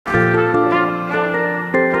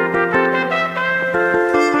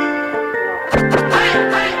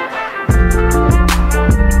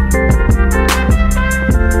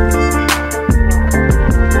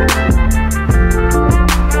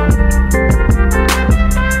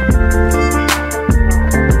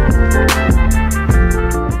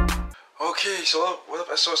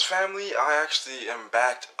So as family, I actually am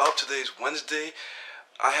backed up. Today's Wednesday.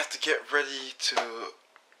 I have to get ready to... Oh,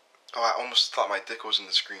 I almost thought my dick was in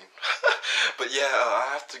the screen. But yeah, I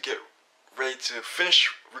have to get ready to finish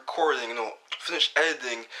recording, finish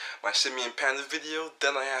editing my Simian Panda video.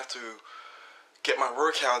 Then I have to get my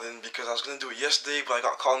workout in because I was going to do it yesterday, but I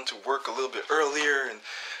got called into work a little bit earlier and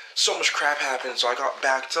so much crap happened, so I got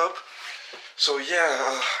backed up. So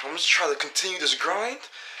yeah, I'm just trying to continue this grind.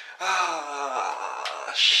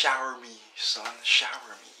 Shower me, son,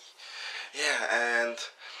 shower me. Yeah, and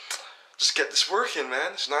just get this work in,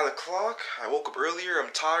 man. It's 9 o'clock. I woke up earlier.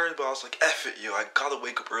 I'm tired, but I was like, F it, yo. I gotta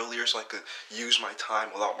wake up earlier so I could use my time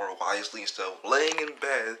a lot more wisely instead of laying in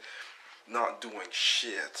bed, not doing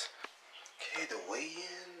shit. Okay, the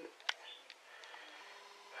weigh-in.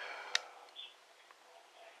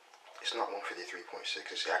 It's not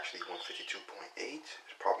 153.6. It's actually 152.8.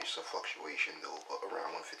 There's probably some fluctuation though, but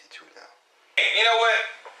around 152 now. Hey, you know what?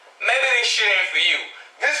 Maybe this shit ain't for you.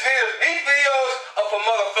 These videos are for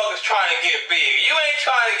motherfuckers trying to get big. You ain't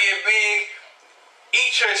trying to get big.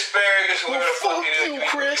 Eat your asparagus or whatever the fuck it is. You,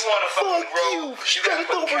 Chris. Fuck you.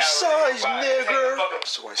 StrengthOVERsize, nigga.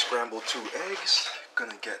 So I scrambled 2 eggs.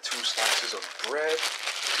 Gonna get 2 slices of bread.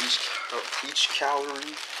 Each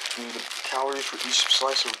calorie. The calories for each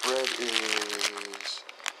slice of bread is,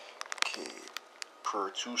 okay, per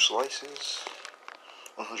 2 slices,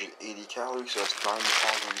 180 calories, so that's 90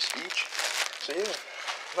 calories each. So yeah,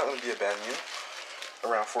 not gonna be a bad meal.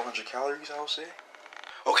 Around 400 calories, I would say.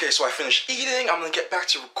 Okay, so I finished eating. I'm gonna get back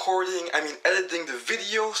to editing the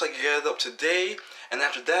video so I can get it up today. And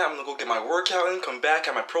after that, I'm gonna go get my workout in, come back,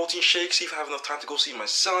 have my protein shake, see if I have enough time to go see my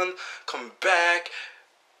son, come back,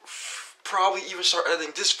 probably even start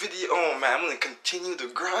editing this video. Oh man, I'm gonna continue the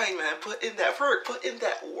grind, man. Put in that work, put in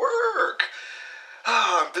that work.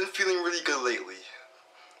 I've been feeling really good lately.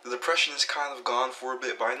 The depression is kind of gone for a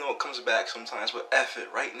bit, but I know it comes back sometimes, but F it.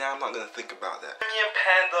 Right now, I'm not gonna think about that. Simian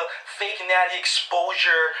Panda, fake Canadia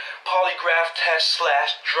exposure, polygraph test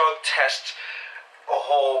 / drug test, a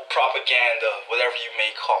whole propaganda, whatever you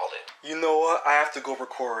may call it. You know what? I have to go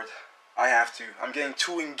record. I have to. I'm getting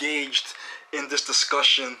too engaged in this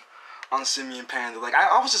discussion on Simian Panda. Like,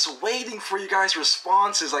 I was just waiting for you guys'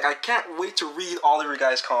 responses. Like, I can't wait to read all of your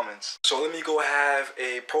guys' comments. So let me go have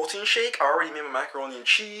a protein shake. I already made my macaroni and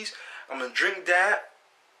cheese. I'm gonna drink that,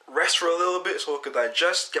 rest for a little bit so it could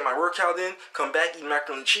digest, get my workout in, come back, eat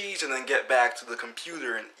macaroni and cheese, and then get back to the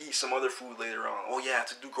computer and eat some other food later on. Oh yeah, I have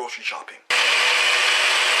to do grocery shopping.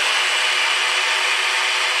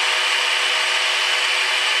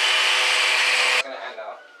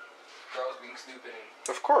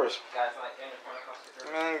 Of course.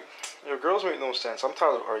 Man, your girls make no sense. I'm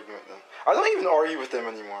tired of arguing with them. I don't even argue with them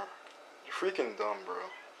anymore. You're freaking dumb, bro.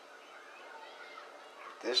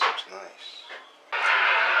 This looks nice.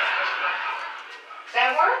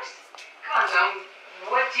 That works? Come on, Tom.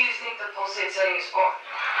 What do you think the pulsate setting is for?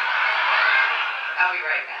 I'll be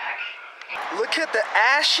right back. Look at the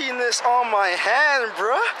ashiness on my hand,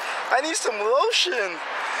 bruh. I need some lotion.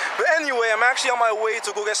 But anyway, I'm actually on my way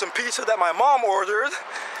to go get some pizza that my mom ordered.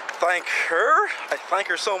 Thank her. I thank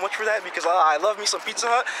her so much for that because I love me some Pizza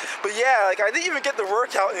Hut. But yeah, like I didn't even get the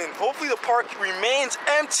workout in. Hopefully the park remains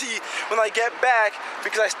empty when I get back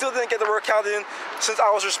because I still didn't get the workout in since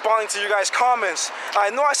I was responding to your guys' comments.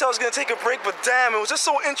 I know I said I was gonna take a break, but damn, it was just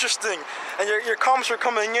so interesting. And your comments were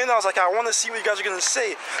coming in. I was like, I want to see what you guys are gonna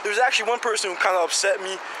say. There was actually one person who kind of upset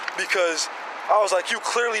me because I was like, you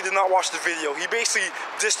clearly did not watch the video. He basically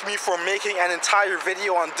dissed me for making an entire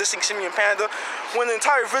video on dissing Simian Panda when the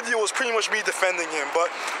entire video was pretty much me defending him. But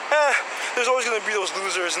there's always gonna be those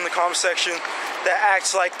losers in the comment section that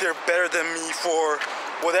acts like they're better than me for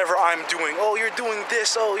whatever I'm doing. Oh, you're doing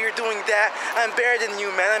this, oh, you're doing that. I'm better than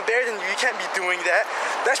you, man, I'm better than you. You can't be doing that.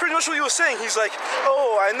 That's pretty much what he was saying. He's like,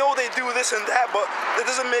 oh, I know they do this and that, but that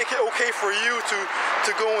doesn't make it okay for you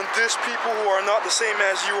to go and diss people who are not the same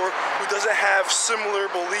as you or who doesn't have similar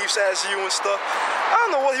beliefs as you and stuff. I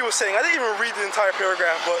don't know what he was saying. I didn't even read the entire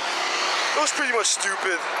paragraph, but it was pretty much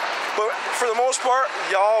stupid. But for the most part,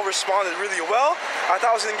 y'all responded really well. I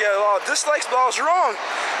thought I was gonna get a lot of dislikes, but I was wrong.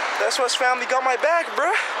 That's why his family got my back,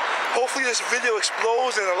 bruh. Hopefully this video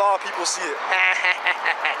explodes and a lot of people see it.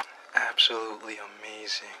 Absolutely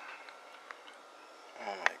amazing.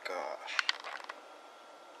 Oh my gosh.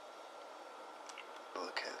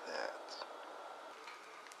 Look at that.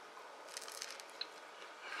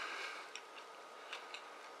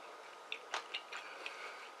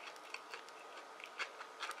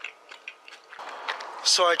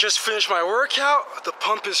 So I just finished my workout. The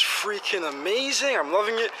pump is freaking amazing. I'm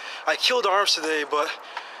loving it. I killed arms today, but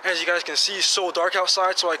As you guys can see, it's so dark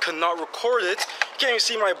outside, so I could not record it. You can't even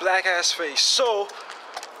see my black ass face. So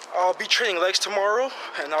I'll be training legs tomorrow,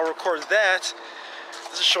 and I'll record that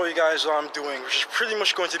to show you guys what I'm doing, which is pretty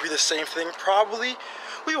much going to be the same thing, probably.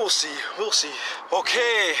 We will see. We'll see.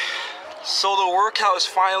 Okay, so the workout is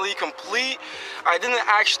finally complete. I didn't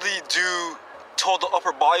actually do total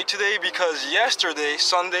upper body today because yesterday,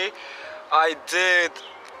 Sunday, I did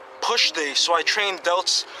push day. So I trained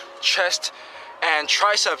delts, chest, and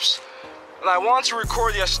triceps. And I wanted to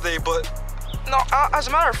record yesterday, but no, as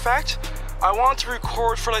a matter of fact, I wanted to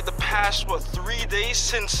record for like the past, 3 days,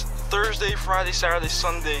 since Thursday, Friday, Saturday,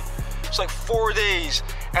 Sunday. It's like 4 days.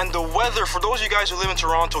 And the weather, for those of you guys who live in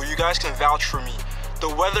Toronto, you guys can vouch for me. The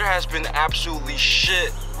weather has been absolutely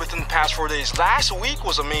shit within the past 4 days. Last week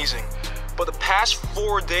was amazing, but the past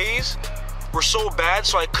 4 days were so bad,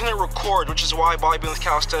 so I couldn't record, which is why Bodybuilding with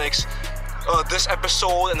Calisthenics, this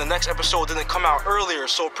episode and the next episode didn't come out earlier.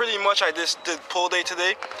 So pretty much I just did pull day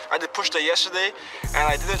today, I did push day yesterday, and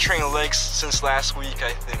I didn't train legs since last week,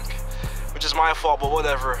 I think, which is my fault, but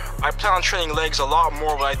whatever. I plan on training legs a lot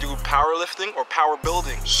more when I do powerlifting or power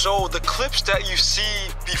building. So the clips that you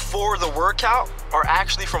see before the workout are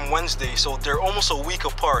actually from Wednesday, so they're almost a week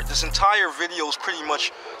apart. This entire video is pretty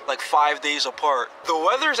much like 5 days apart. The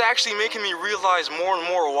weather is actually making me realize more and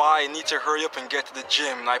more why I need to hurry up and get to the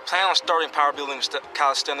gym. And I plan on starting power building with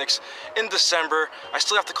calisthenics in December. I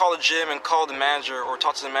still have to call the gym and call the manager or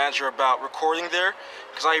talk to the manager about recording there,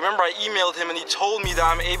 because I remember I emailed him and he told me that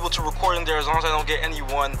I'm able to record in there as long as I don't get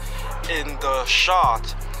anyone in the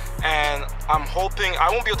shot. And I'm hoping I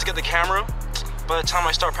won't be able to get the camera by the time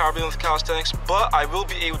I start power building with calisthenics, but I will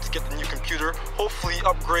be able to get the new computer, hopefully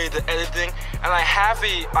upgrade the editing, and I have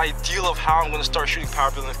a ideal of how I'm going to start shooting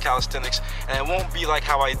power building with calisthenics, and it won't be like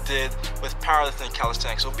how I did with powerlifting and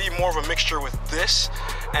calisthenics. It'll be more of a mixture with this,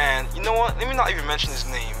 and you know what, let me not even mention his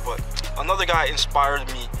name, but another guy inspired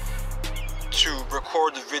me to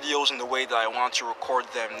record the videos in the way that I want to record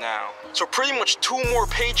them now. So pretty much 2 more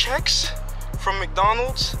paychecks from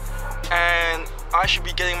McDonald's, and I should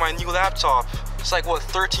be getting my new laptop. It's like, what,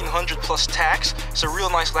 1,300 plus tax. It's a real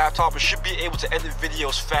nice laptop. It should be able to edit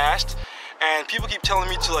videos fast. And people keep telling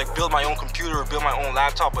me to like build my own computer or build my own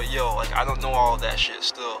laptop, but yo, like I don't know all of that shit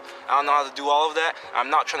still. I don't know how to do all of that. I'm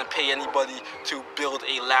not trying to pay anybody to build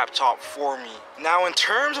a laptop for me. Now, in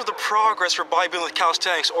terms of the progress for bodybuilding with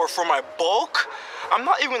calisthenics or for my bulk, I'm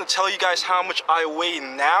not even gonna tell you guys how much I weigh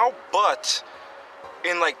now, but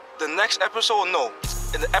in like the next episode, no,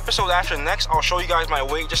 in the episode after next, I'll show you guys my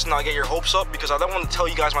weight just to not get your hopes up, because I don't want to tell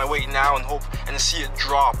you guys my weight now and hope and see it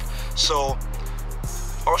drop. So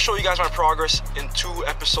I'll show you guys my progress in 2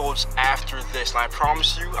 episodes after this, and I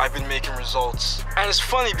promise you I've been making results. And it's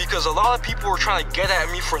funny because a lot of people were trying to get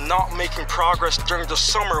at me for not making progress during the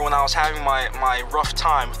summer when I was having my rough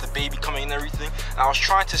time with the baby coming and everything. And I was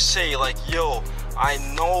trying to say like, yo, I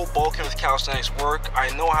know bulking with calisthenics work,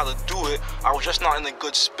 I know how to do it, I was just not in a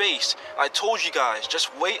good space. I told you guys,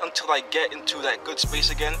 just wait until I get into that good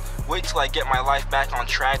space again, wait till I get my life back on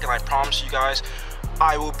track, and I promise you guys,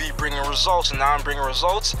 I will be bringing results. And now I'm bringing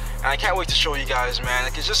results, and I can't wait to show you guys, man.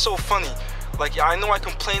 Like, it's just so funny. Like, I know I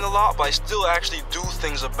complain a lot, but I still actually do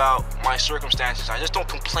things about my circumstances. I just don't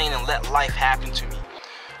complain and let life happen to me.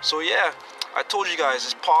 So yeah, I told you guys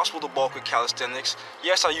it's possible to bulk with calisthenics.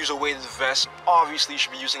 Yes, I use a weighted vest. Obviously, you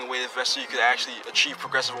should be using a weighted vest so you could actually achieve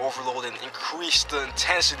progressive overload and increase the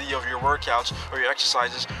intensity of your workouts or your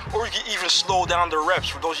exercises. Or you can even slow down the reps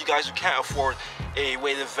for those of you guys who can't afford a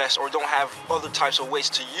weighted vest or don't have other types of weights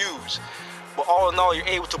to use. But all in all, you're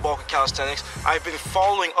able to bulk with calisthenics. I've been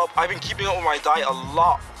keeping up with my diet a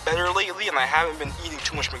lot better lately, and I haven't been eating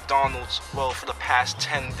too much McDonald's, well, for the past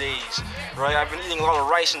 10 days, right? I've been eating a lot of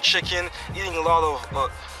rice and chicken, eating a lot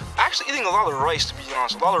of, actually eating a lot of rice, to be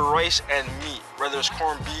honest, a lot of rice and meat, whether it's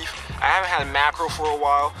corned beef. I haven't had macro for a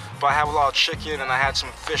while, but I have a lot of chicken, and I had some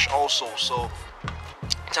fish also. So I'm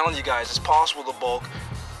telling you guys, it's possible to bulk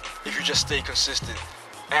if you just stay consistent.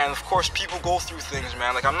 And of course, people go through things,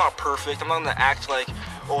 man. Like, I'm not perfect. I'm not gonna act like,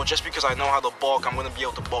 oh, just because I know how to bulk, I'm gonna be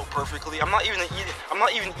able to bulk perfectly. I'm not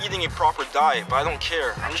even eating a proper diet, but I don't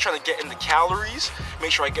care. I'm just trying to get in the calories,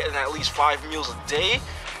 make sure I get in at least 5 meals a day,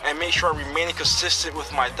 and make sure I'm remaining consistent with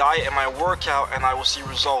my diet and my workout, and I will see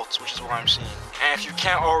results, which is what I'm seeing. And if you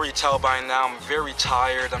can't already tell by now, I'm very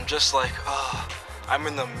tired. I'm just like, I'm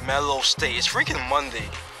in a mellow state. It's freaking Monday.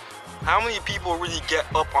 How many people really get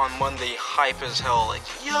up on Monday hype as hell? Like,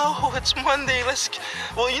 yo, it's Monday,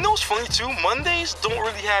 well, you know what's funny too? Mondays don't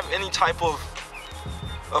really have any type of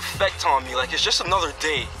effect on me. Like, it's just another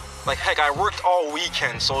day. Like, heck, I worked all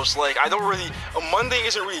weekend, so it's like, a Monday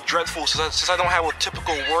isn't really dreadful since I don't have a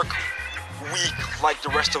typical work weak like the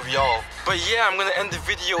rest of y'all. But yeah, I'm gonna end the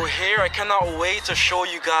video here. I cannot wait to show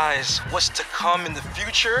you guys what's to come in the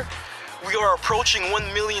future. We are approaching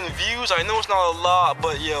 1 million views. I know it's not a lot,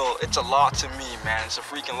 but yo, it's a lot to me, man. It's a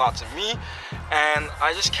freaking lot to me. And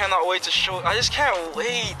I just cannot wait to show, I just can't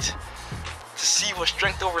wait to see what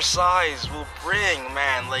strengthOVERsize will bring,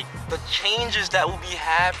 man. Like, the changes that will be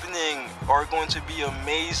happening are going to be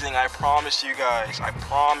amazing. I promise you guys, I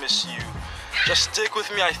promise you. Just stick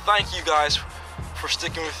with me. I thank you guys for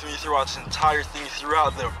sticking with me throughout this entire thing,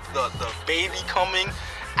 throughout the baby coming,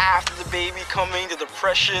 after the baby coming, the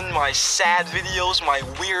depression, my sad videos, my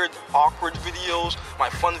weird, awkward videos, my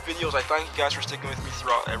fun videos. I thank you guys for sticking with me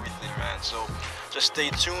throughout everything, man. So just stay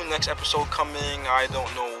tuned. Next episode coming. I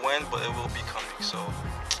don't know when, but it will be coming. So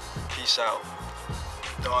peace out.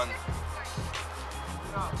 Done.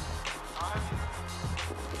 I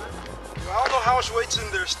don't know how much weight's in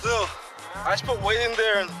there still. I just put weight in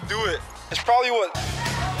there and do it. It's probably what?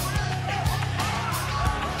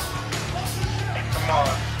 Come on.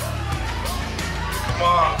 Come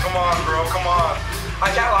on, come on, bro, come on. I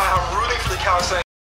can't lie, I'm rooting for the Calisthenics.